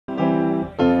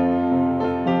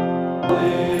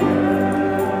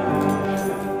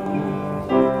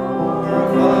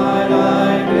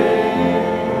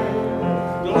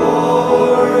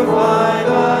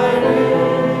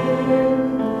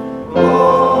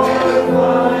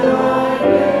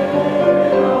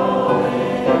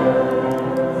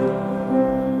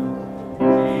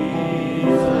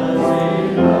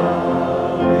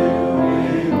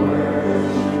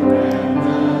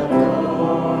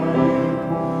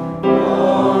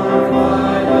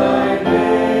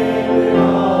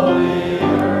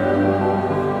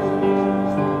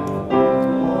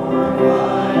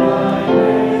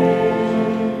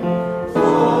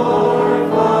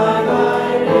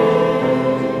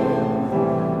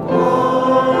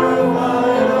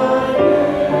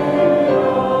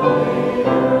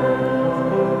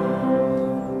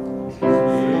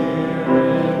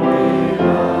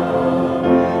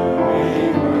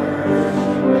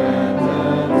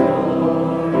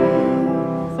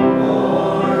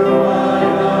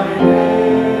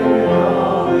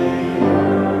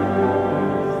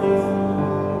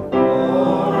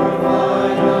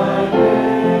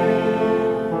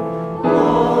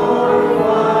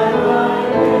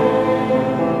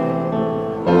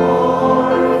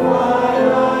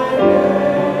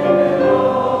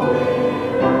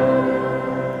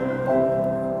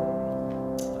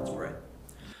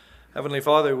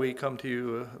Heavenly Father, we come to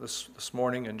you this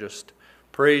morning and just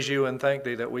praise you and thank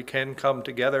thee that we can come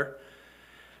together,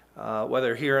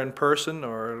 whether here in person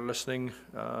or listening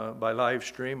by live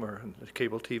stream or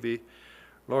cable TV.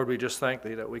 Lord, we just thank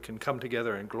thee that we can come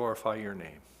together and glorify your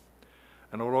name.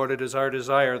 And, oh Lord, it is our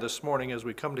desire this morning as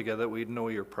we come together that we'd know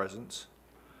your presence.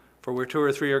 For where two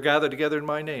or three are gathered together in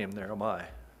my name, there am I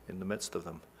in the midst of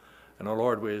them. And, oh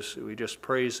Lord, we just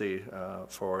praise thee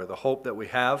for the hope that we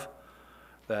have,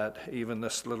 that even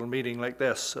this little meeting like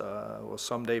this will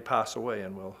someday pass away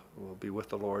and we'll be with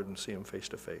the Lord and see him face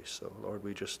to face. So, Lord,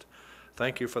 we just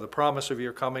thank you for the promise of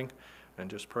your coming and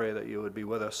just pray that you would be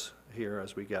with us here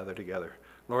as we gather together.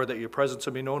 Lord, that your presence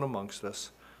would be known amongst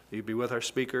us. That you'd be with our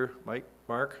speaker,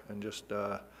 Mark, and just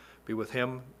be with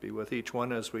him, be with each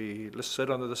one as we sit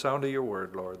under the sound of your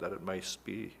word, Lord, that it might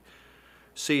be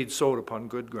seed sowed upon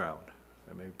good ground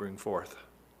and may bring forth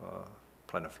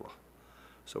plentiful.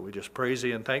 So we just praise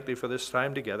thee and thank thee for this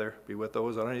time together. Be with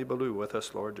those unable to be with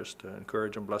us, Lord. Just to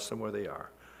encourage and bless them where they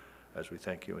are as we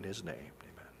thank you in his name.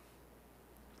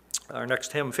 Amen. Our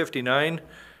next hymn, 59,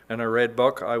 in our red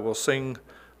book, I Will Sing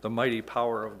the Mighty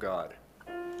Power of God.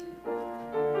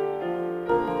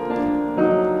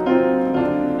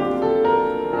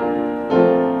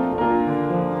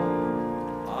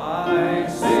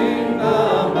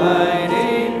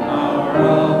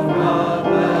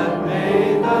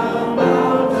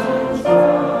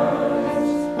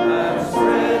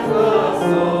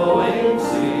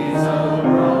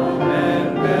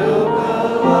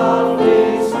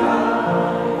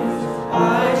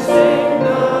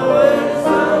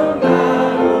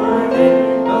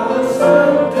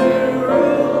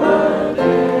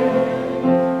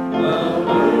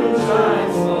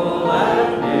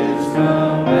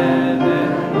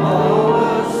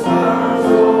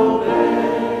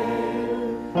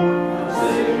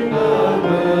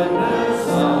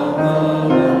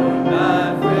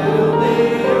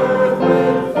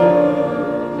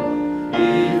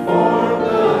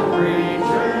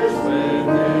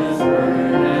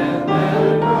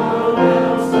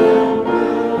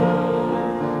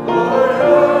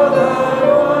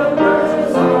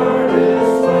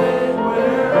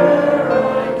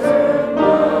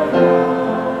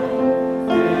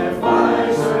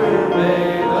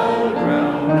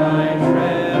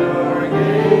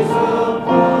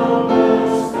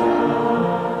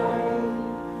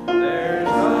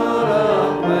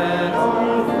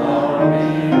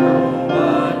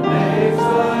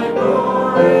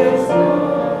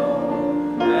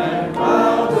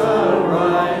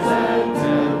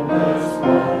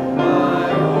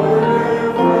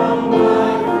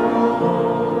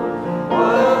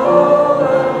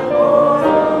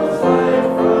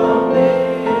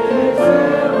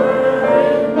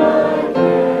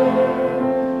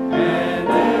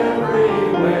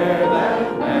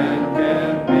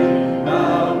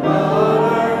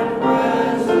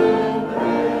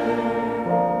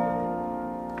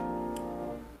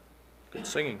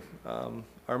 Singing.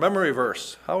 Our memory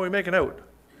verse, how are we making out?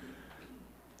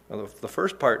 Well, the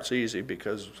first part's easy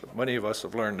because many of us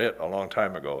have learned it a long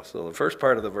time ago. So the first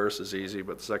part of the verse is easy,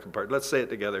 but the second part, let's say it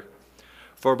together.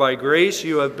 For by grace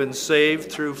you have been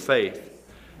saved through faith,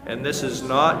 and this is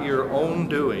not your own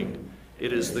doing.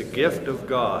 It is the gift of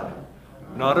God,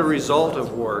 not a result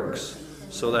of works,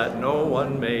 so that no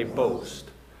one may boast.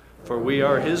 For we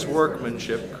are his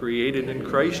workmanship, created in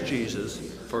Christ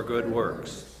Jesus for good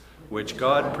works, which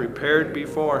God prepared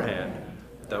beforehand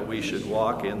that we should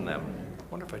walk in them. I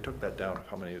wonder if I took that down,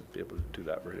 how many would be able to do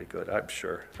that really good? I'm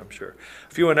sure.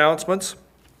 A few announcements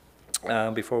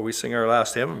before we sing our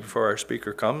last hymn, before our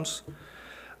speaker comes.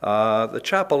 The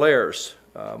Chapelaires,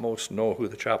 most know who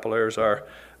the Chapelaires are.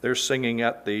 They're singing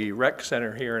at the rec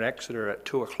center here in Exeter at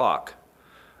 2 o'clock.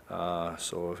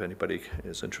 So if anybody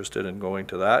is interested in going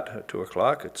to that at 2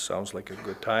 o'clock, it sounds like a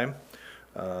good time.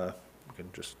 You can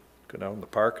just go down to the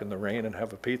park in the rain and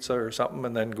have a pizza or something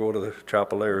and then go to the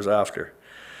Chapelaires after.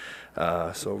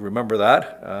 So remember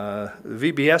that.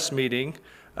 The VBS meeting,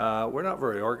 we're not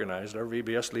very organized. Our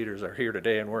VBS leaders are here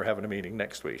today and we're having a meeting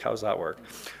next week. How's that work?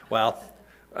 Well,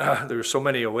 there's so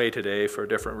many away today for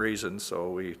different reasons, so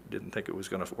we didn't think it was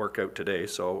going to work out today.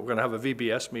 So we're going to have a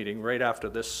VBS meeting right after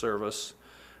this service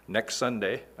next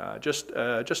Sunday, just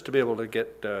to be able to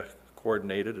get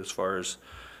coordinated as far as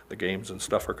the games and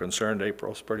stuff are concerned.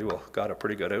 April's got a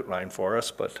pretty good outline for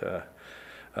us, but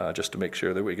just to make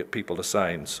sure that we get people to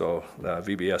sign. So the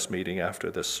VBS meeting after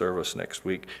this service next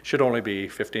week should only be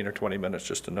 15 or 20 minutes,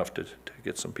 just enough to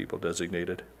get some people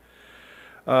designated.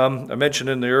 I mentioned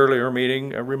in the earlier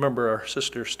meeting, I remember our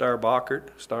sister Star Bockert,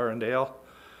 Star and Dale.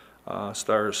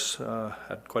 Star's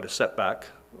had quite a setback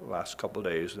the last couple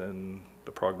of days, and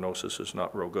the prognosis is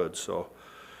not real good. So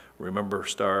remember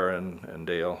Star and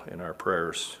Dale in our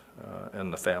prayers,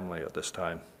 and the family at this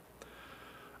time.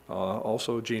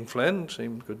 Also, Jean Flynn,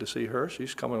 seemed good to see her.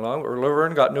 She's coming along.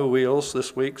 Laverne got new wheels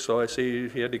this week, so I see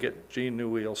he had to get Jean new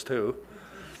wheels too.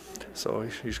 So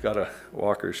she's got a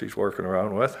walker she's working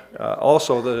around with.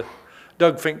 Also, the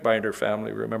Doug Finkbinder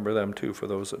family, remember them too, for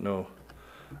those that know.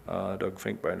 Doug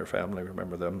Finkbinder family,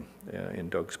 remember them in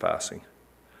Doug's passing.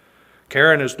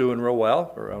 Karen is doing real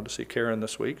well. We're around to see Karen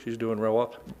this week. She's doing real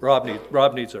well. Rob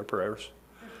needs our prayers.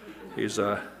 He's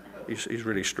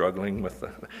really struggling with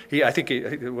I think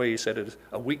the way he said it is,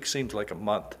 a week seems like a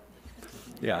month.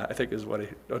 Yeah, I think is what he.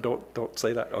 Oh, don't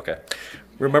say that. Okay,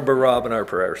 remember Rob in our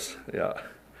prayers. Yeah,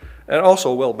 and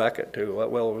also Will Beckett too.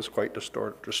 Will was quite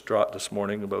distraught this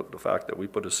morning about the fact that we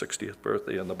put his 60th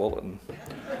birthday in the bulletin.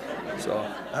 So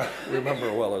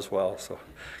remember Will as well. So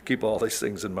keep all these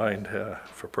things in mind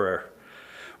for prayer.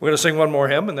 We're going to sing one more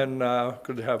hymn, and then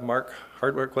good to have Mark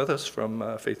Hardwick with us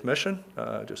from Faith Mission.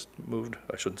 Just moved,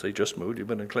 I shouldn't say just moved, you've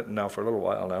been in Clinton now for a little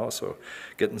while now, so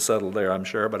getting settled there, I'm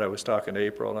sure. But I was talking to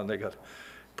April, and they got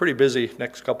pretty busy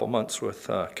next couple months with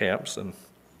camps and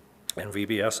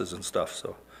VBSs and stuff,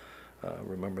 so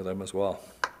remember them as well.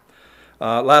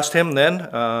 Last hymn then,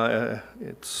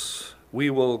 it's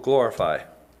We Will Glorify.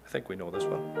 I think we know this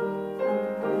one.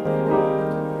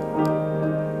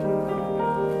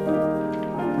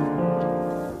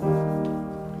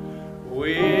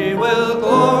 We will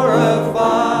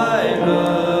glorify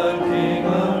the King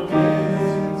of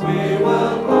Kings. We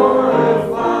will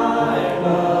glorify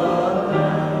the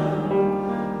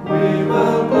Lamb. We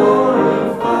will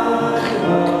glorify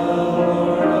the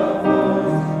Lord of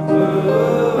hosts, who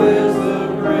is the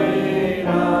great I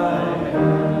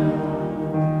am.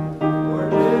 For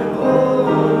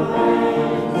Jehovah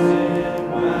reigns in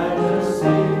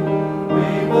majesty. We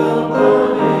will bow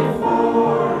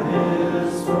before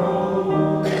his throne.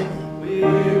 We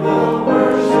will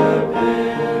worship him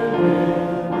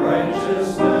in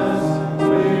righteousness.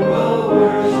 We will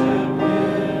worship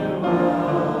him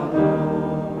alone.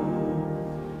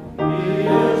 He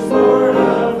is Lord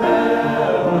of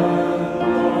heaven,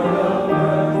 Lord of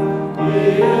earth. He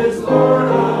is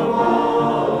Lord of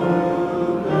all who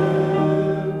live.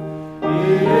 He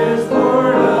is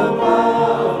Lord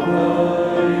above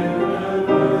the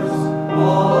universe.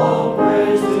 All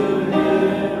praise to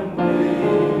him we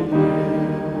give.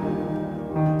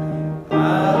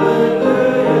 Hallelujah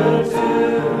to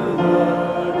the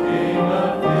King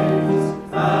of Kings.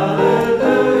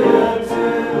 Hallelujah to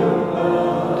the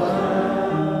Lamb.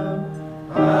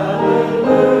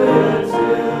 Hallelujah to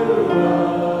the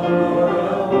Lord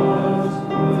of hosts,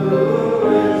 who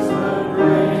is the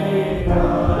great I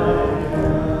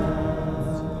am.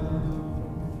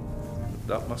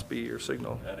 That must be your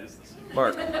signal. That is the signal.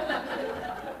 Mark.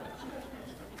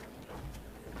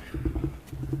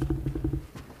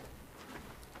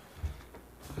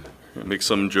 Make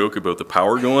some joke about the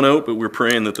power going out, but we're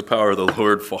praying that the power of the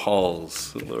Lord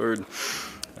falls. Lord,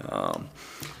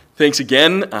 thanks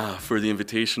again for the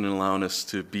invitation and allowing us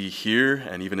to be here.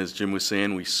 And even as Jim was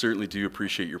saying, we certainly do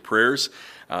appreciate your prayers.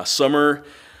 Summer,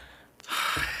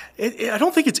 I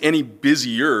don't think it's any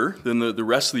busier than the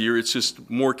rest of the year. It's just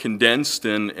more condensed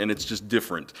and it's just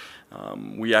different.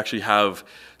 We actually have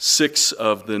 7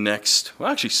 of the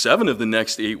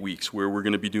next 8 weeks where we're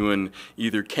going to be doing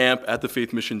either camp at the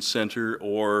Faith Mission Center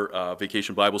or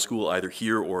Vacation Bible School, either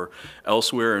here or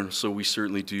elsewhere. And so we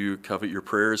certainly do covet your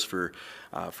prayers for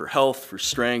health, for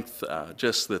strength,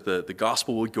 just that the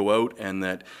gospel would go out and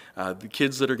that the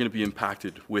kids that are going to be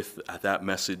impacted with that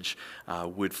message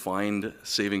would find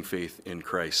saving faith in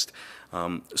Christ.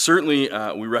 Certainly,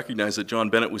 we recognize that John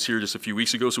Bennett was here just a few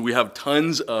weeks ago, so we have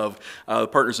tons of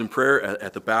partners in prayer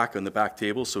at the back, on the back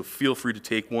table, so feel free to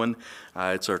take one.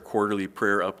 It's our quarterly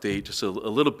prayer update, just a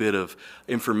little bit of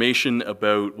information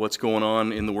about what's going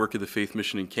on in the work of the Faith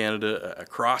Mission in Canada,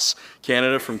 across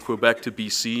Canada, from Quebec to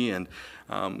BC, and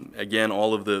again,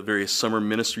 all of the various summer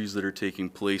ministries that are taking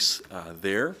place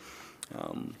there.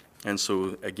 And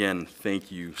so, again,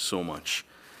 thank you so much.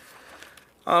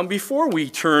 Before we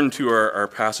turn to our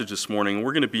passage this morning,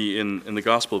 we're going to be in the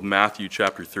Gospel of Matthew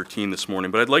chapter 13 this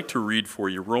morning, but I'd like to read for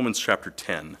you Romans chapter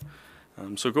 10.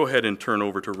 So go ahead and turn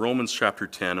over to Romans chapter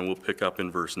 10, and we'll pick up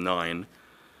in verse 9.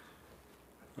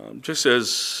 Just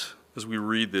as we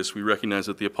read this, we recognize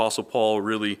that the Apostle Paul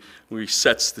really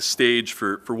sets the stage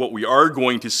for what we are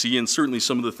going to see, and certainly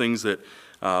some of the things that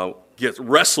get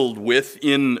wrestled with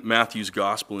in Matthew's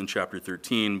Gospel in chapter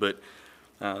 13, but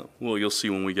you'll see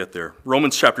when we get there.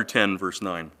 Romans chapter 10, verse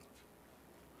 9.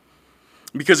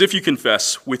 Because if you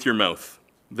confess with your mouth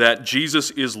that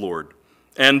Jesus is Lord,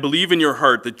 and believe in your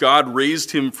heart that God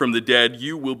raised him from the dead,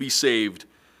 you will be saved.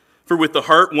 For with the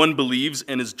heart one believes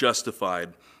and is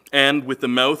justified, and with the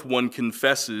mouth one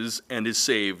confesses and is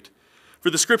saved. For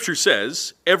the scripture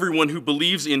says, everyone who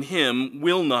believes in him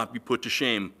will not be put to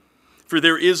shame. For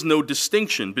there is no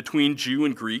distinction between Jew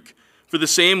and Greek, for the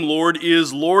same Lord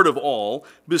is Lord of all,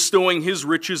 bestowing his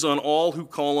riches on all who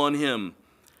call on him.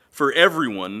 For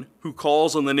everyone who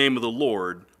calls on the name of the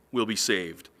Lord will be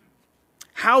saved.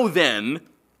 How then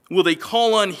will they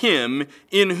call on him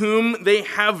in whom they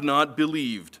have not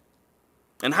believed?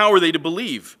 And how are they to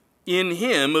believe in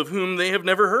him of whom they have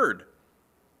never heard?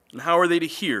 And how are they to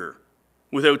hear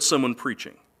without someone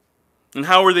preaching? And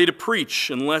how are they to preach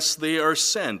unless they are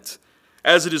sent?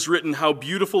 As it is written, how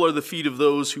beautiful are the feet of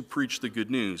those who preach the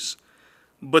good news.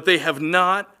 But they have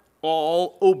not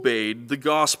all obeyed the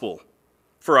gospel.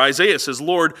 For Isaiah says,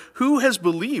 Lord, who has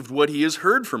believed what he has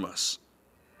heard from us?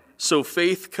 So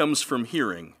faith comes from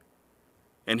hearing,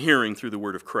 and hearing through the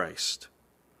word of Christ.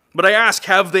 But I ask,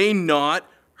 have they not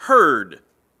heard?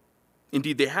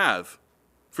 Indeed they have,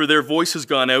 for their voice has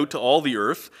gone out to all the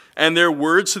earth, and their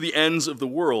words to the ends of the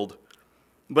world.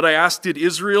 But I ask, did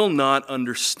Israel not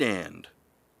understand?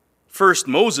 First,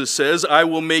 Moses says, I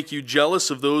will make you jealous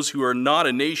of those who are not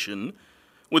a nation.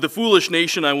 With a foolish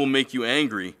nation I will make you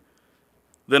angry.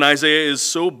 Then Isaiah is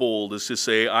so bold as to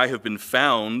say, I have been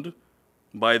found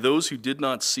by those who did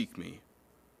not seek me.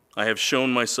 I have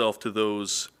shown myself to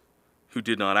those who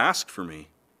did not ask for me.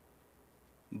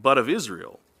 But of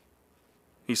Israel,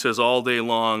 he says, all day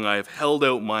long I have held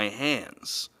out my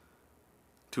hands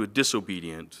to a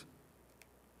disobedient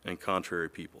and contrary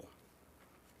people.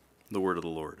 The word of the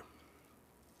Lord.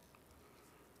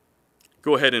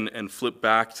 Go ahead and flip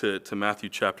back to Matthew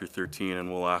chapter 13,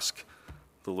 and we'll ask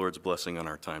the Lord's blessing on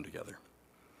our time together.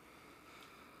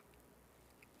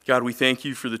 God, we thank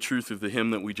you for the truth of the hymn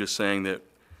that we just sang,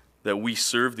 that we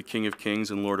serve the King of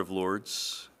Kings and Lord of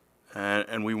Lords,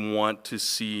 and we want to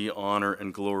see honor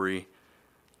and glory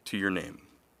to your name.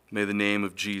 May the name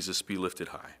of Jesus be lifted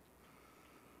high.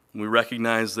 We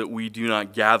recognize that we do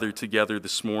not gather together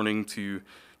this morning to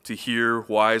hear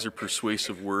wise or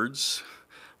persuasive words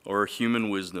or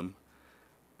human wisdom,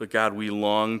 but God, we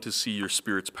long to see your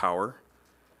Spirit's power,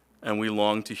 and we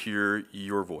long to hear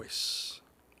your voice.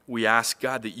 We ask,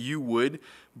 God, that you would,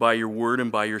 by your word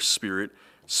and by your Spirit,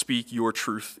 speak your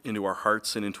truth into our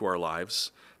hearts and into our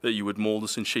lives, that you would mold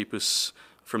us and shape us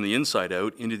from the inside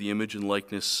out into the image and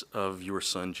likeness of your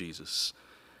Son, Jesus.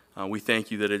 We thank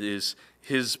you that it is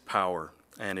his power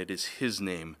and it is his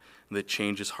name that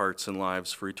changes hearts and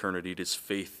lives for eternity. It is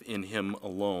faith in him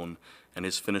alone and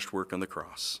his finished work on the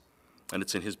cross. And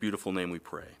it's in his beautiful name we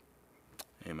pray.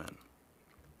 Amen.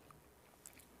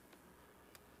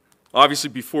 Obviously,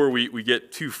 before we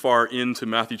get too far into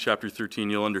Matthew chapter 13,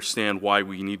 you'll understand why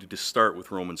we needed to start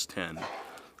with Romans 10.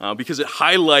 Because it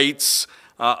highlights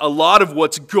a lot of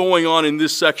what's going on in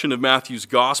this section of Matthew's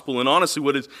gospel, and honestly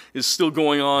what is still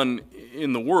going on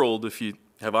in the world if you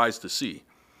have eyes to see.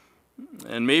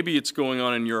 And maybe it's going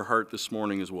on in your heart this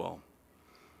morning as well.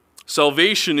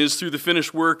 Salvation is through the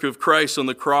finished work of Christ on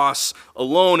the cross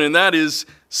alone, and that is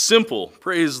simple.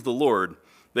 Praise the Lord.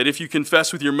 That if you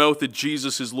confess with your mouth that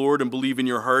Jesus is Lord and believe in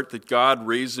your heart that God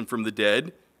raised him from the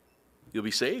dead, you'll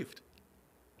be saved.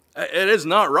 It is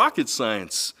not rocket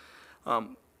science.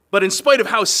 But in spite of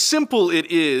how simple it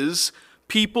is,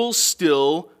 people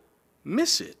still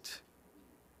miss it.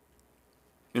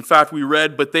 In fact, we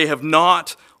read, but they have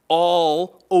not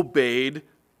all obeyed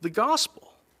the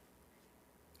gospel.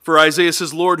 For Isaiah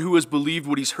says, Lord, who has believed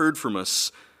what he's heard from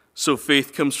us? So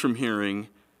faith comes from hearing,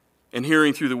 and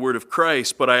hearing through the word of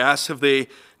Christ. But I ask, have they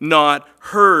not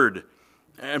heard?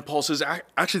 And Paul says,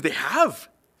 actually, they have.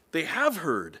 They have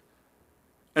heard.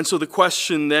 And so the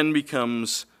question then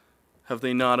becomes, have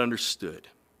they not understood?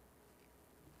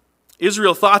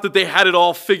 Israel thought that they had it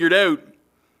all figured out.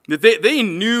 That they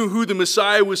knew who the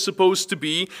Messiah was supposed to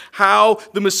be, how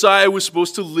the Messiah was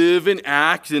supposed to live and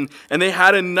act, and they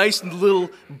had a nice little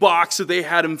box that they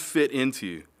had him fit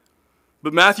into.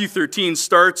 But Matthew 13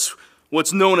 starts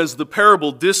what's known as the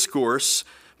parable discourse,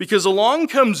 because along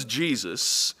comes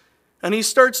Jesus, and he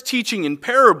starts teaching in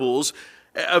parables,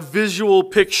 a visual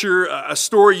picture, a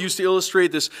story used to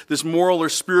illustrate this moral or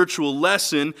spiritual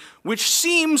lesson, which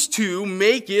seems to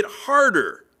make it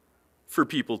harder for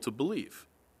people to believe.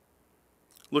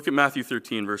 Look at Matthew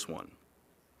 13, verse 1.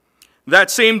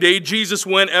 That same day, Jesus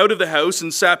went out of the house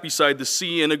and sat beside the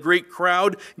sea, and a great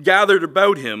crowd gathered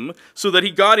about him, so that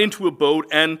he got into a boat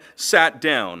and sat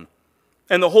down.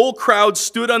 And the whole crowd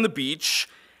stood on the beach,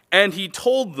 and he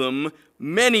told them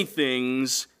many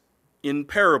things in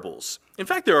parables. In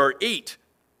fact, there are 8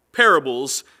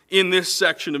 parables in this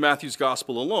section of Matthew's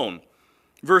gospel alone.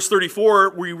 Verse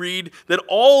 34, we read that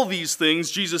all these things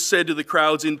Jesus said to the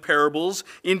crowds in parables.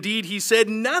 Indeed, he said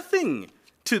nothing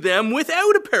to them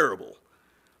without a parable.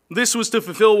 This was to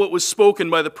fulfill what was spoken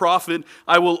by the prophet,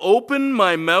 I will open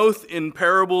my mouth in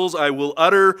parables, I will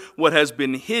utter what has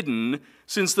been hidden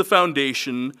since the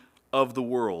foundation of the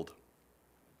world.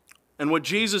 And what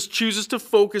Jesus chooses to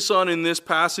focus on in this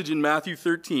passage in Matthew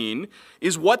 13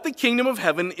 is what the kingdom of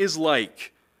heaven is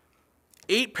like.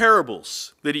 8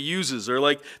 parables that he uses are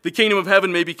like the kingdom of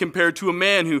heaven may be compared to a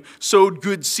man who sowed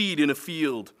good seed in a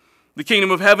field. The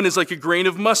kingdom of heaven is like a grain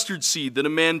of mustard seed that a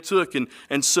man took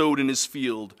and sowed in his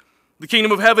field. The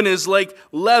kingdom of heaven is like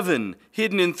leaven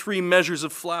hidden in 3 measures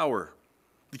of flour.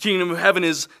 The kingdom of heaven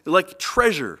is like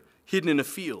treasure hidden in a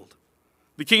field.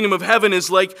 The kingdom of heaven is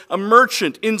like a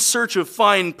merchant in search of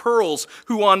fine pearls,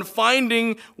 who on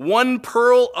finding one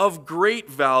pearl of great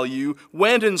value,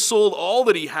 went and sold all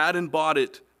that he had and bought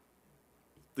it.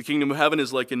 The kingdom of heaven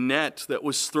is like a net that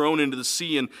was thrown into the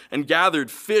sea and gathered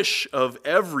fish of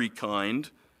every kind.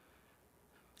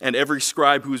 And every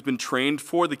scribe who has been trained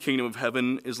for the kingdom of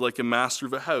heaven is like a master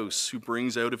of a house who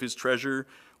brings out of his treasure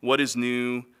what is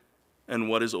new and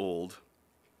what is old.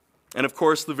 And of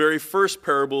course, the very first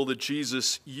parable that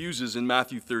Jesus uses in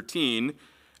Matthew 13,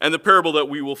 and the parable that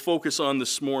we will focus on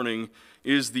this morning,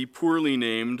 is the poorly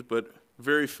named but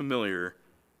very familiar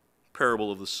parable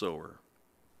of the sower.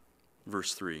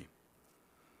 Verse 3.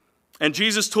 And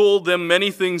Jesus told them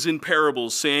many things in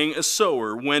parables, saying, a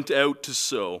sower went out to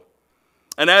sow.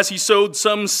 And as he sowed,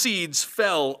 some seeds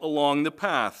fell along the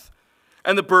path,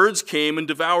 and the birds came and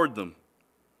devoured them.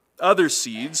 Other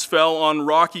seeds fell on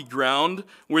rocky ground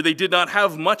where they did not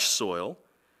have much soil,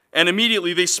 and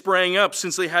immediately they sprang up,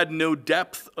 since they had no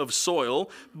depth of soil.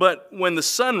 But when the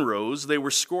sun rose, they were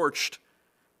scorched,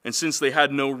 and since they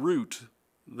had no root,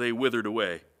 they withered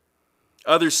away.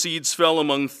 Other seeds fell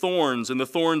among thorns, and the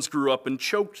thorns grew up and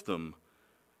choked them.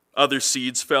 Other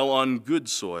seeds fell on good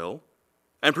soil,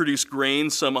 and produced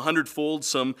grain, some 100-fold,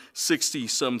 some 60,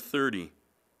 some 30.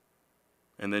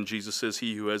 And then Jesus says,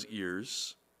 he who has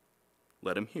ears,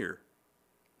 let him hear.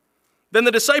 Then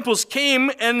the disciples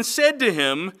came and said to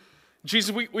him,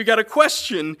 Jesus, we got a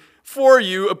question for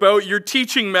you about your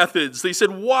teaching methods. They said,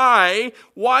 why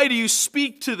do you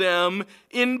speak to them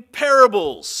in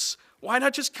parables? Why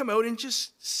not just come out and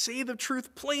just say the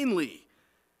truth plainly?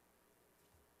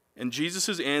 And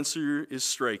Jesus' answer is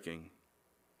striking.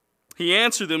 He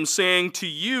answered them, saying, to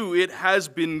you it has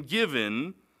been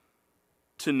given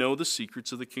to know the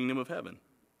secrets of the kingdom of heaven.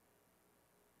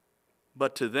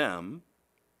 But to them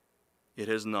it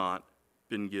has not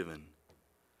been given.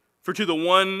 For to the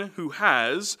one who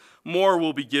has, more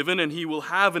will be given, and he will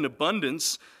have an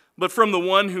abundance. But from the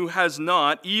one who has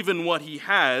not, even what he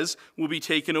has will be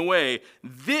taken away.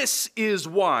 This is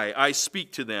why I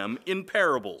speak to them in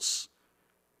parables.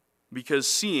 Because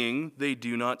seeing they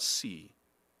do not see,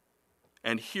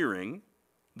 and hearing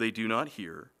they do not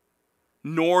hear,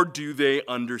 nor do they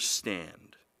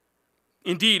understand.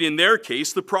 Indeed, in their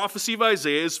case, the prophecy of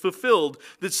Isaiah is fulfilled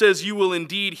that says, you will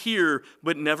indeed hear,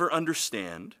 but never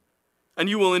understand, and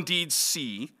you will indeed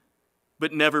see,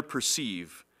 but never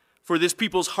perceive. For this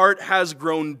people's heart has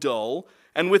grown dull,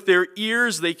 and with their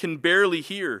ears they can barely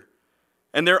hear,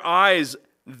 and their eyes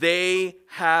they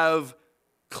have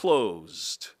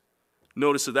closed.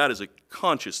 Notice that is a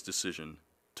conscious decision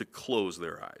to close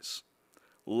their eyes,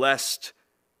 lest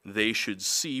they should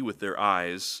see with their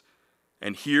eyes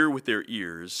and hear with their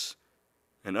ears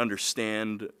and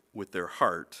understand with their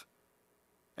heart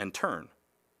and turn.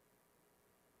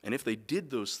 And if they did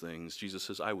those things, Jesus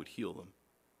says, I would heal them.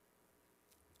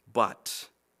 But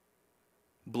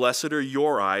blessed are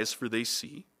your eyes, for they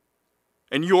see,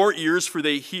 and your ears, for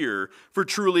they hear. For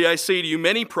truly I say to you,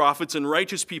 many prophets and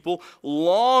righteous people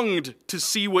longed to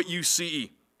see what you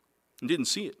see and didn't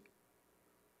see it,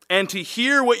 and to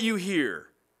hear what you hear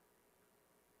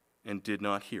and did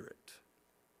not hear it.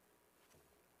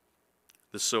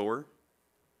 The sower,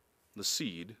 the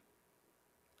seed,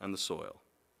 and the soil.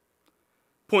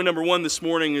 Point number one this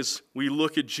morning as we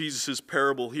look at Jesus'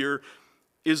 parable here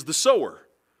is the sower.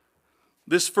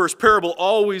 This first parable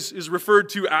always is referred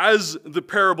to as the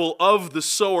parable of the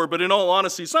sower, but in all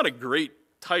honesty, it's not a great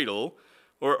title,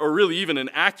 or really even an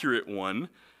accurate one.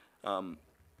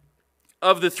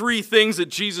 Of the three things that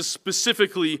Jesus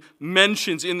specifically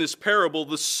mentions in this parable,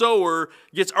 the sower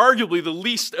gets arguably the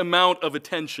least amount of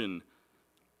attention,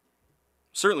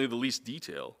 certainly the least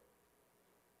detail,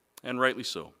 and rightly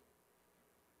so.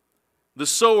 The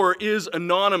sower is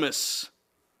anonymous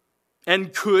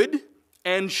and could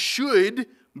and should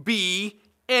be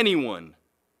anyone.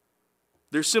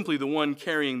 They're simply the one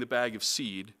carrying the bag of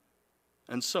seed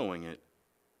and sowing it.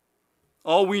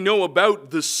 All we know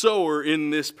about the sower in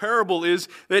this parable is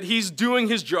that he's doing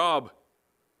his job.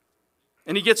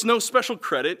 And he gets no special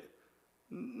credit,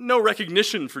 no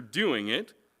recognition for doing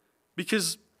it,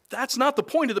 because that's not the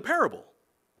point of the parable.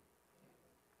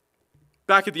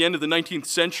 Back at the end of the 19th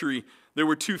century, there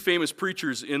were two famous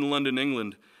preachers in London,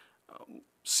 England.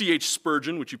 C.H.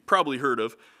 Spurgeon, which you've probably heard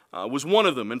of, was one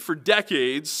of them. And for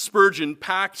decades, Spurgeon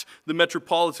packed the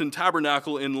Metropolitan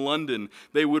Tabernacle in London.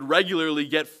 They would regularly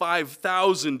get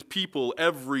 5,000 people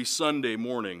every Sunday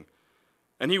morning.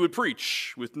 And he would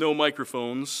preach with no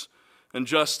microphones and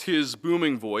just his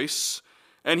booming voice.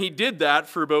 And he did that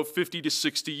for about 50 to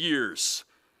 60 years.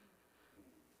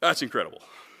 That's incredible.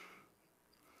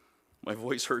 My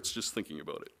voice hurts just thinking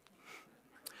about it.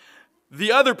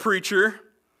 The other preacher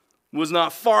was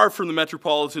not far from the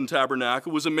Metropolitan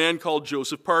Tabernacle, was a man called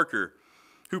Joseph Parker,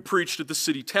 who preached at the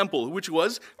City Temple, which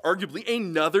was arguably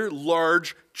another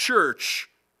large church.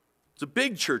 It's a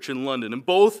big church in London, and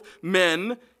both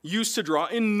men used to draw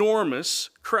enormous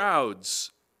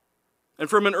crowds. And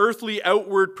from an earthly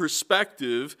outward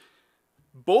perspective,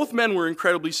 both men were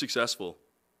incredibly successful.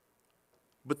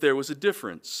 But there was a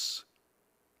difference.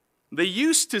 They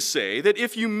used to say that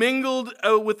if you mingled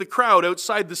out with the crowd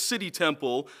outside the City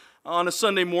Temple on a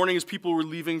Sunday morning as people were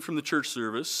leaving from the church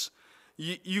service,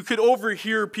 you could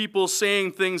overhear people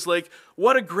saying things like,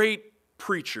 "What a great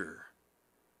preacher.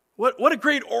 What a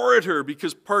great orator,"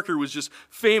 because Parker was just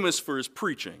famous for his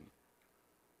preaching.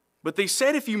 But they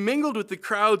said if you mingled with the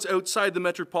crowds outside the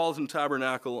Metropolitan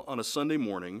Tabernacle on a Sunday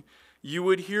morning, you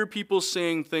would hear people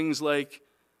saying things like,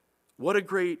 "What a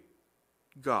great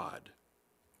God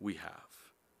we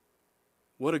have.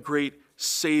 What a great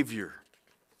Savior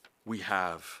we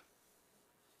have."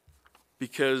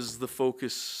 Because the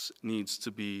focus needs to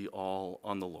be all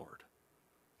on the Lord,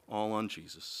 all on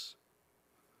Jesus.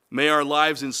 May our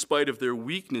lives, in spite of their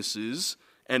weaknesses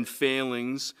and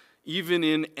failings, even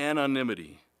in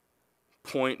anonymity,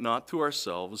 point not to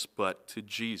ourselves, but to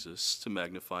Jesus to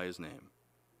magnify his name.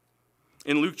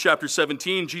 In Luke chapter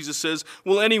 17, Jesus says,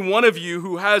 "Will any one of you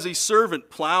who has a servant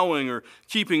plowing or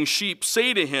keeping sheep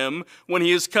say to him when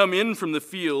he has come in from the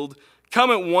field,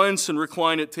 'Come at once and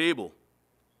recline at table'?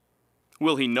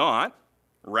 Will he not,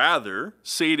 rather,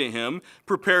 say to him,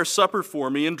 'Prepare supper for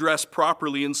me and dress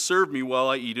properly and serve me while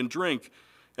I eat and drink,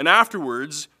 and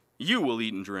afterwards you will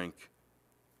eat and drink'?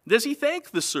 Does he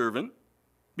thank the servant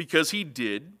because he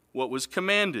did what was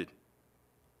commanded?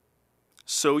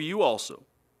 So you also,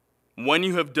 when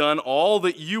you have done all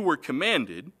that you were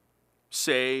commanded,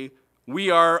 say, 'We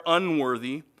are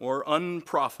unworthy or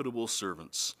unprofitable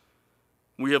servants.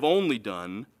 We have only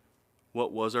done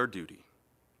what was our duty.'"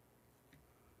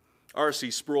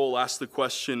 R.C. Sproul asked the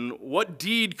question, what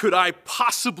deed could I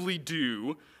possibly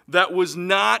do that was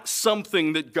not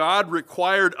something that God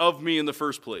required of me in the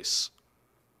first place?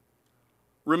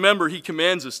 Remember, he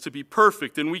commands us to be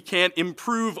perfect, and we can't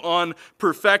improve on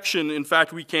perfection. In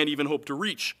fact, we can't even hope to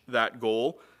reach that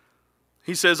goal.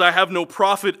 He says, "I have no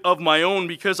profit of my own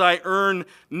because I earn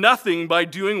nothing by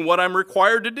doing what I'm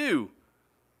required to do."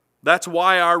 That's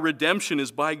why our redemption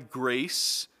is by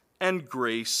grace and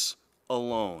grace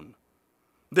alone.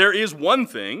 There is one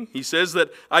thing, he says, that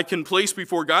I can place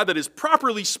before God that is,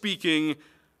 properly speaking,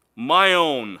 my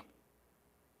own,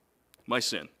 my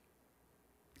sin.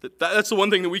 That's the one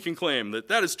thing that we can claim,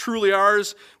 that is truly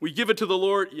ours. We give it to the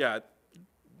Lord. Yeah,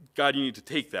 God, you need to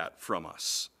take that from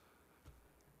us.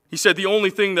 He said, the only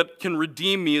thing that can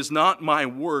redeem me is not my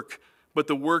work, but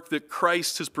the work that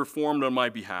Christ has performed on my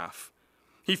behalf.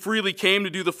 He freely came to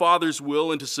do the Father's will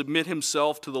and to submit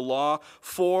himself to the law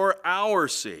for our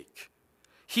sake.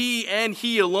 He and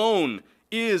he alone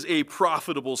is a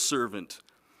profitable servant.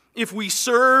 If we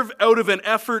serve out of an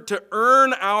effort to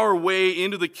earn our way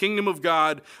into the kingdom of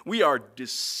God, we are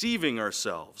deceiving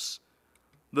ourselves.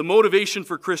 The motivation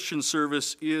for Christian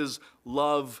service is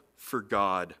love for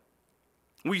God.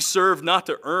 We serve not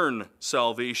to earn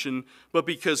salvation, but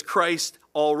because Christ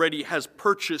already has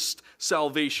purchased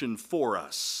salvation for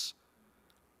us.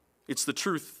 It's the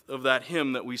truth of that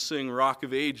hymn that we sing, Rock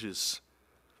of Ages,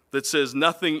 that says,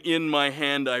 "Nothing in my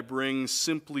hand I bring,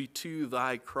 simply to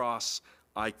thy cross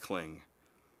I cling."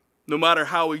 No matter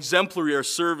how exemplary our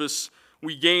service,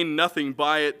 we gain nothing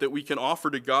by it that we can offer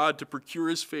to God to procure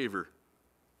his favor.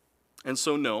 And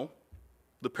so no,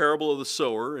 the parable of the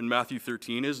sower in Matthew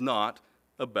 13 is not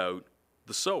about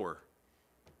the sower.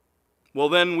 Well,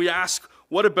 then we ask,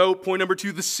 what about point number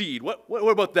 2, the seed? What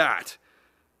about that?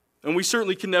 And we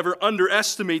certainly can never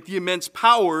underestimate the immense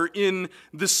power in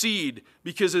the seed,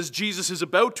 because as Jesus is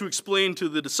about to explain to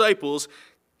the disciples,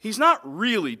 he's not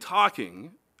really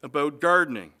talking about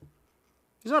gardening.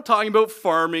 He's not talking about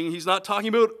farming. He's not talking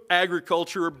about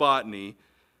agriculture or botany.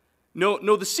 No,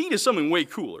 the seed is something way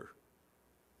cooler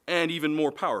and even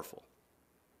more powerful.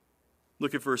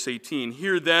 Look at verse 18.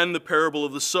 Hear then the parable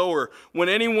of the sower. When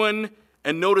anyone,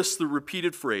 and notice the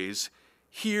repeated phrase,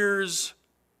 hears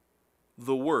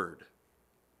the word.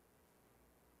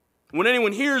 When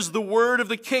anyone hears the word of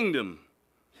the kingdom.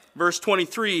 Verse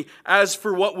 23, as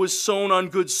for what was sown on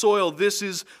good soil, this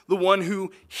is the one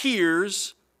who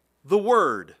hears the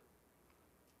word.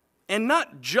 And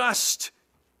not just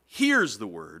hears the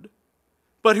word,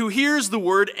 but who hears the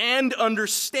word and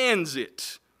understands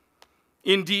it.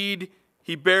 Indeed,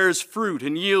 he bears fruit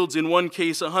and yields in one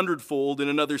case 100-fold, in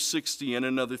another 60, and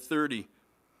another 30.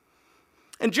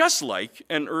 And just like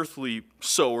an earthly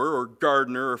sower or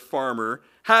gardener or farmer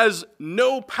has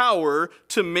no power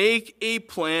to make a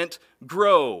plant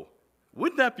grow.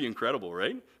 Wouldn't that be incredible,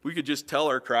 right? We could just tell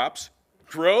our crops,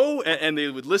 grow, and they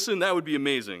would listen. That would be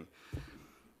amazing.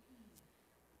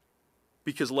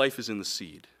 Because life is in the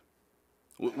seed.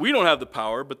 We don't have the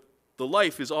power, but the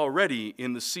life is already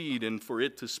in the seed, and for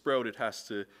it to sprout, it has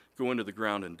to go into the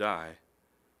ground and die.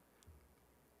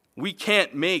 We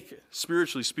can't make,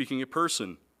 spiritually speaking, a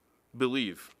person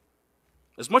believe,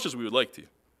 as much as we would like to.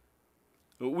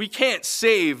 We can't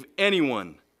save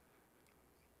anyone.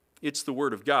 It's the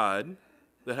Word of God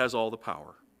that has all the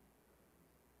power.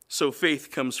 So faith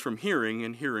comes from hearing,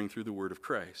 and hearing through the Word of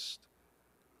Christ.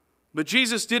 But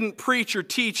Jesus didn't preach or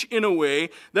teach in a way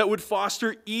that would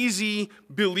foster easy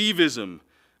believism.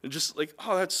 And just like,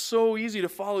 oh, that's so easy to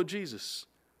follow Jesus.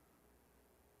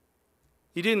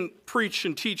 He didn't preach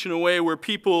and teach in a way where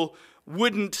people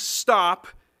wouldn't stop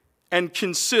and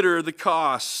consider the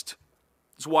cost.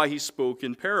 It's why he spoke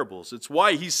in parables. It's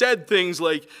why he said things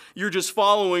like, you're just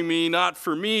following me, not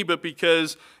for me, but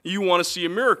because you want to see a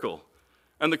miracle.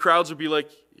 And the crowds would be like,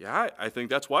 yeah, I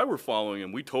think that's why we're following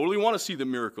him. We totally want to see the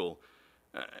miracle.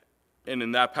 And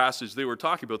in that passage, they were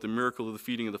talking about the miracle of the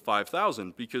feeding of the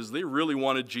 5,000 because they really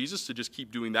wanted Jesus to just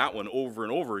keep doing that one over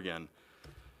and over again.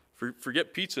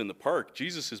 Forget pizza in the park.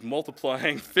 Jesus is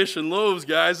multiplying fish and loaves,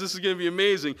 guys. This is going to be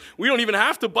amazing. We don't even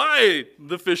have to buy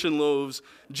the fish and loaves.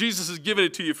 Jesus is giving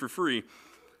it to you for free.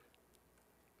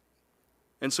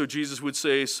 And so Jesus would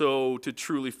say, so to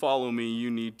truly follow me, you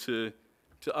need to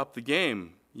up the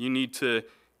game. You need to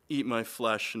eat my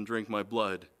flesh and drink my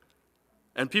blood.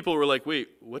 And people were like, wait,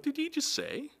 what did he just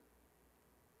say?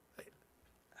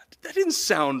 That didn't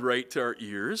sound right to our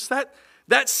ears.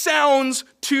 That sounds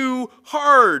too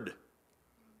hard.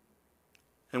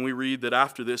 And we read that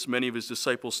after this, many of his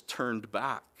disciples turned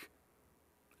back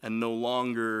and no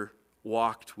longer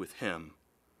walked with him.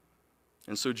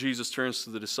 And so Jesus turns to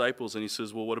the disciples and he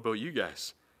says, well, what about you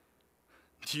guys?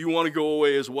 Do you want to go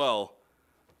away as well?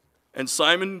 And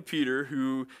Simon Peter,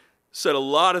 who said a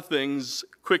lot of things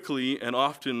quickly and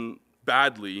often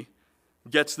badly,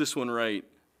 gets this one right.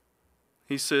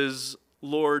 He says,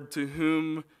 Lord, to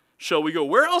whom shall we go?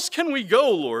 Where else can we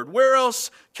go, Lord? Where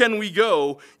else can we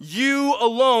go? You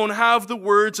alone have the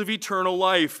words of eternal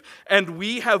life, and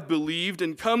we have believed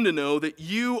and come to know that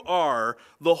you are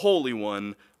the Holy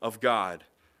One of God.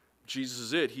 Jesus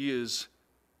is it. He is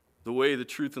the way, the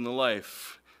truth, and the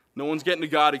life. No one's getting to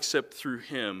God except through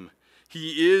him.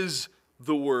 He is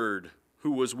the Word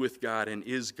who was with God and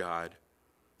is God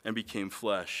and became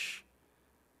flesh.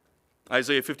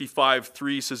 Isaiah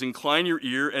 55:3 says, incline your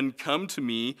ear and come to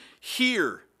me.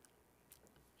 Hear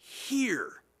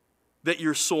that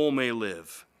your soul may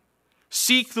live.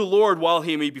 Seek the Lord while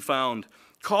he may be found.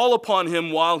 Call upon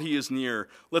him while he is near.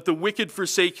 Let the wicked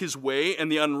forsake his way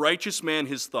and the unrighteous man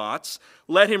his thoughts.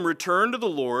 Let him return to the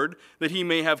Lord, that he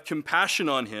may have compassion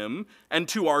on him, and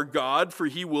to our God, for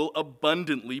he will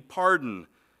abundantly pardon.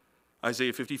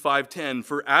 Isaiah 55:10,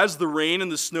 for as the rain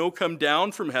and the snow come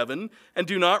down from heaven, and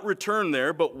do not return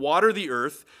there, but water the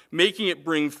earth, making it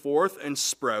bring forth and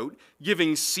sprout,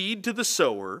 giving seed to the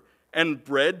sower, and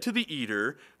bread to the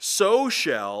eater, so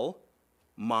shall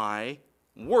my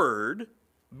word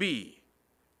be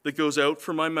that goes out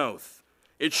from my mouth.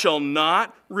 It shall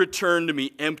not return to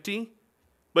me empty,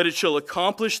 but it shall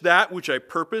accomplish that which I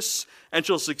purpose, and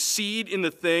shall succeed in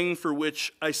the thing for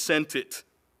which I sent it.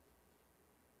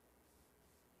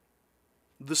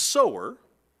 The sower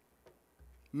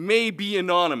may be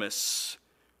anonymous,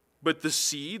 but the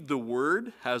seed, the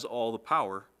word, has all the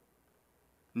power.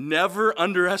 Never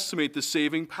underestimate the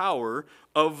saving power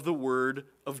of the Word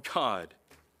of God.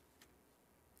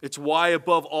 It's why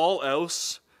above all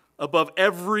else, above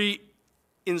every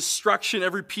instruction,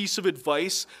 every piece of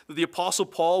advice that the Apostle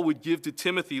Paul would give to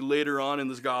Timothy later on in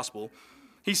this gospel,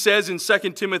 He says in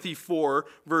 2 Timothy 4,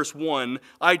 verse 1,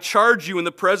 I charge you in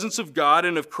the presence of God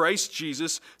and of Christ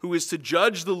Jesus, who is to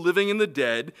judge the living and the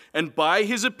dead, and by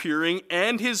his appearing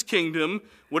and his kingdom,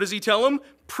 what does he tell them?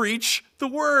 Preach the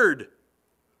word.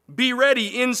 Be ready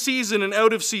in season and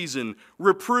out of season.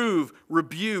 Reprove,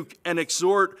 rebuke, and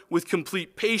exhort with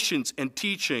complete patience and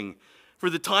teaching.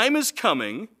 For the time is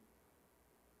coming,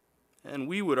 and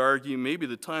we would argue maybe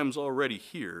the time's already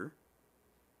here,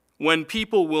 when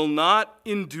people will not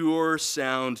endure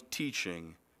sound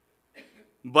teaching,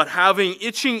 but having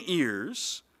itching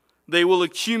ears, they will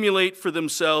accumulate for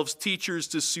themselves teachers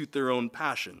to suit their own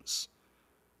passions,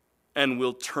 and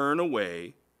will turn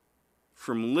away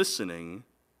from listening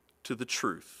to the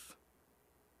truth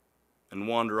and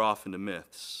wander off into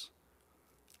myths.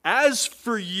 As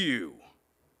for you,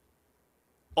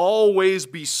 always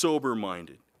be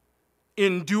sober-minded,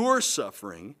 endure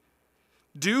suffering,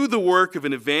 do the work of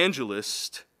an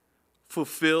evangelist,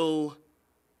 fulfill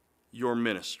your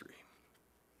ministry.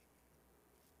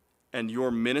 And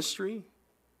your ministry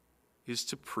is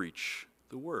to preach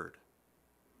the word.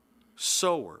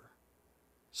 Sower,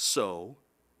 sow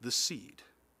the seed.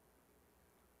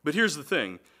 But here's the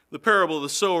thing. The parable of the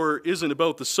sower isn't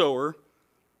about the sower.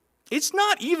 It's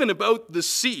not even about the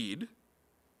seed.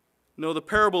 No, the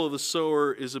parable of the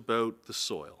sower is about the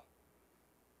soil.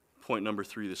 Point number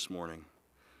 3 this morning.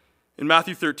 In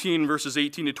Matthew 13, verses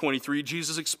 18 to 23,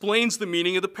 Jesus explains the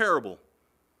meaning of the parable.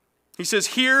 He says,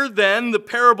 hear then the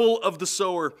parable of the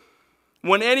sower.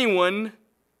 When anyone,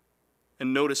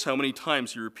 and notice how many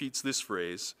times he repeats this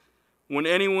phrase, when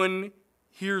anyone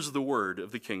hears the word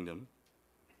of the kingdom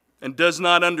and does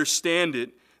not understand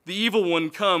it, the evil one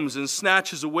comes and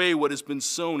snatches away what has been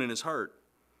sown in his heart.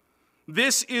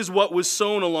 This is what was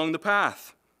sown along the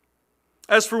path.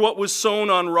 As for what was sown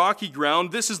on rocky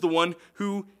ground, this is the one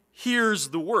who hears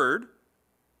the word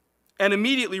and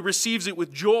immediately receives it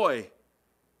with joy.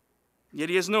 Yet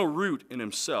he has no root in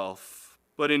himself,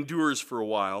 but endures for a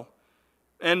while.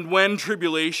 And when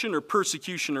tribulation or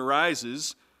persecution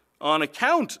arises on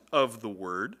account of the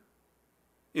word,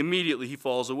 immediately he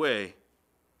falls away.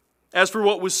 As for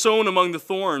what was sown among the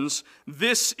thorns,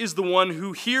 this is the one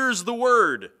who hears the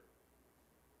word,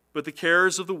 but the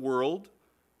cares of the world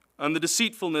and the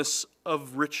deceitfulness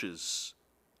of riches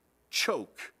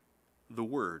choke the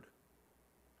word,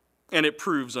 and it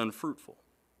proves unfruitful.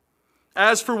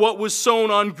 As for what was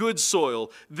sown on good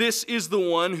soil, this is the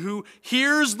one who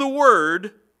hears the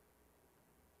word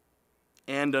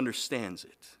and understands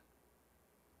it.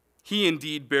 He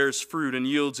indeed bears fruit and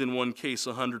yields in one case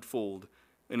 100-fold,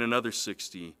 in another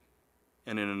 60,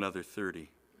 and in another 30.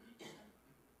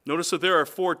 Notice that there are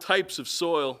 4 types of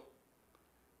soil,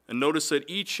 and notice that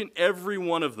each and every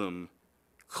one of them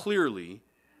clearly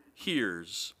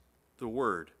hears the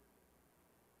word.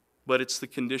 But it's the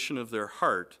condition of their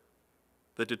heart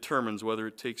that determines whether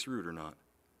it takes root or not.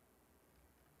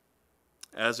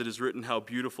 As it is written, how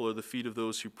beautiful are the feet of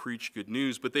those who preach good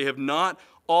news, but they have not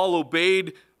all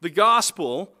obeyed the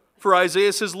gospel. For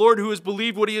Isaiah says, Lord, who has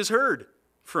believed what he has heard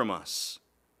from us?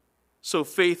 So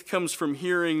faith comes from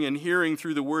hearing, and hearing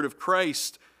through the word of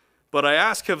Christ. But I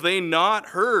ask, have they not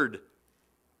heard?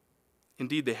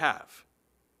 Indeed, they have.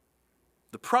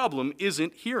 The problem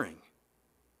isn't hearing.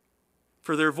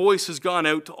 For their voice has gone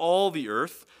out to all the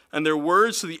earth, and their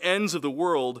words to the ends of the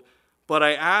world. But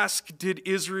I ask, did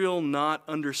Israel not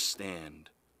understand?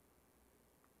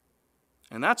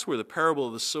 And that's where the parable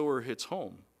of the sower hits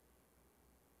home.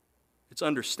 It's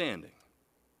understanding.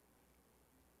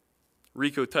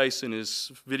 Rico Tice, in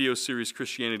his video series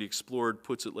Christianity Explored,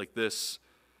 puts it like this: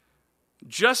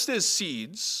 just as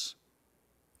seeds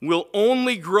will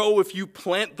only grow if you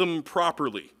plant them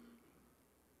properly,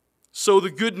 so the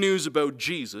good news about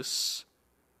Jesus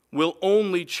will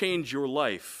only change your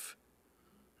life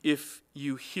if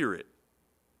you hear it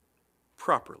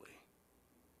properly.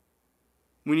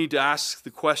 We need to ask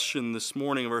the question this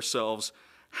morning of ourselves,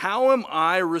 how am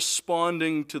I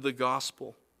responding to the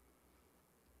gospel?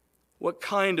 What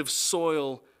kind of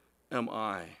soil am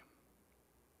I?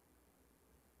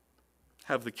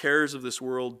 Have the cares of this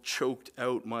world choked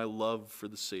out my love for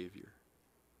the Savior?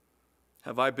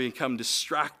 Have I become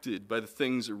distracted by the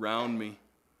things around me?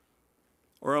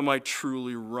 Or am I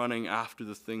truly running after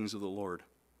the things of the Lord?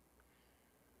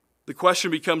 The question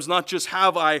becomes not just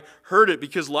have I heard it,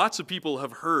 because lots of people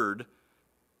have heard,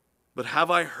 but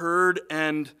have I heard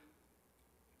and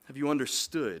have you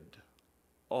understood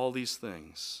all these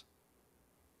things?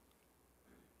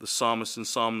 The psalmist in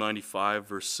Psalm 95,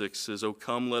 verse 6 says, "O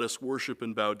come, let us worship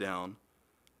and bow down.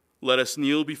 Let us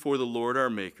kneel before the Lord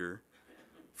our Maker.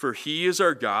 For he is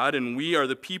our God, and we are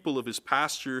the people of his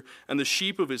pasture and the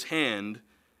sheep of his hand.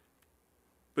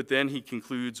 But then he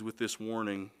concludes with this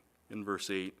warning in verse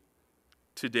 8.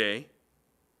 Today,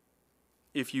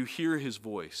 if you hear his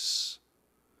voice,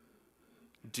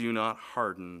 do not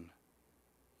harden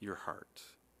your heart.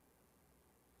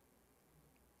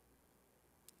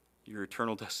 Your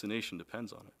eternal destination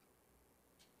depends on it.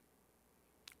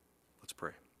 Let's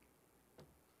pray.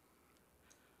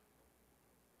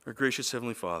 Our gracious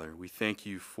Heavenly Father, we thank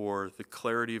you for the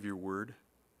clarity of your word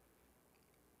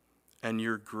and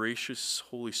your gracious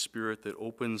Holy Spirit that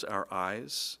opens our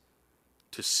eyes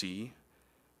to see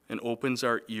and opens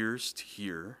our ears to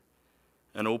hear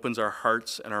and opens our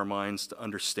hearts and our minds to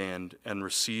understand and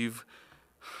receive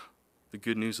the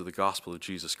good news of the gospel of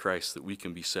Jesus Christ, that we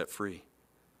can be set free.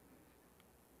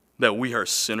 That we are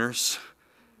sinners,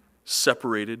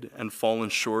 separated and fallen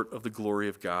short of the glory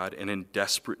of God and in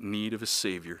desperate need of a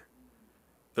Savior.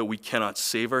 That we cannot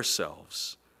save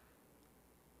ourselves,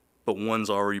 but one's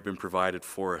already been provided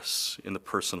for us in the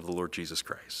person of the Lord Jesus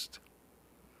Christ.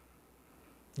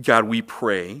 God, we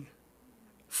pray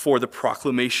for the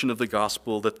proclamation of the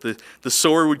gospel, that the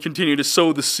sower would continue to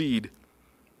sow the seed.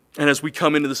 And as we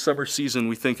come into the summer season,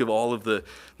 we think of all of the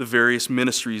various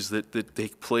ministries that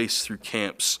take place through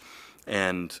camps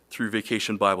and through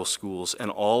vacation Bible schools, and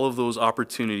all of those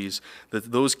opportunities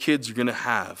that those kids are going to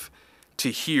have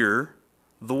to hear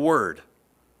the word,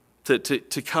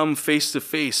 to come face to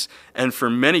face, and for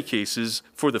many cases,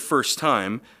 for the first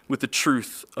time, with the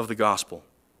truth of the gospel.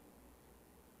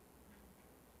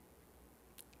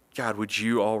 God, would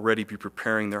you already be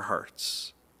preparing their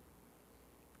hearts?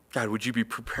 God, would you be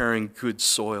preparing good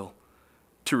soil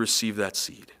to receive that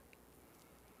seed?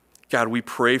 God, we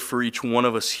pray for each one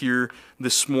of us here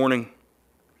this morning,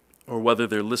 or whether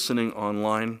they're listening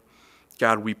online.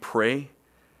 God, we pray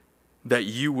that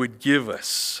you would give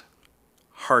us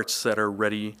hearts that are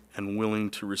ready and willing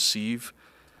to receive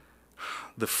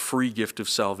the free gift of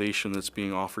salvation that's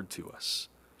being offered to us.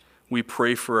 We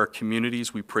pray for our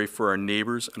communities, we pray for our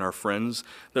neighbors and our friends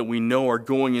that we know are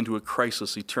going into a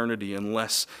Christless eternity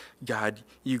unless, God,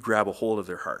 you grab a hold of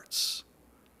their hearts.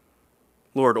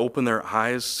 Lord, open their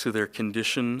eyes to their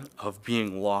condition of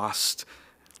being lost,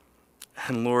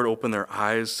 and Lord, open their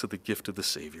eyes to the gift of the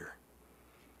Savior.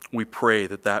 We pray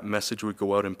that that message would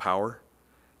go out in power,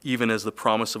 even as the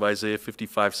promise of Isaiah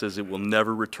 55 says, it will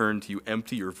never return to you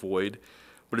empty or void,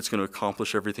 but it's going to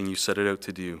accomplish everything you set it out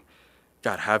to do.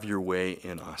 God, have your way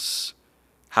in us.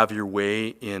 Have your way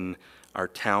in our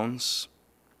towns,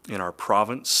 in our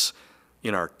province,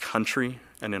 in our country,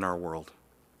 and in our world.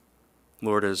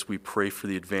 Lord, as we pray for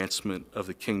the advancement of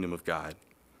the kingdom of God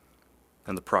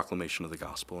and the proclamation of the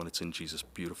gospel, and it's in Jesus'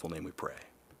 beautiful name we pray.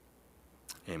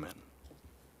 Amen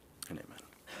and amen.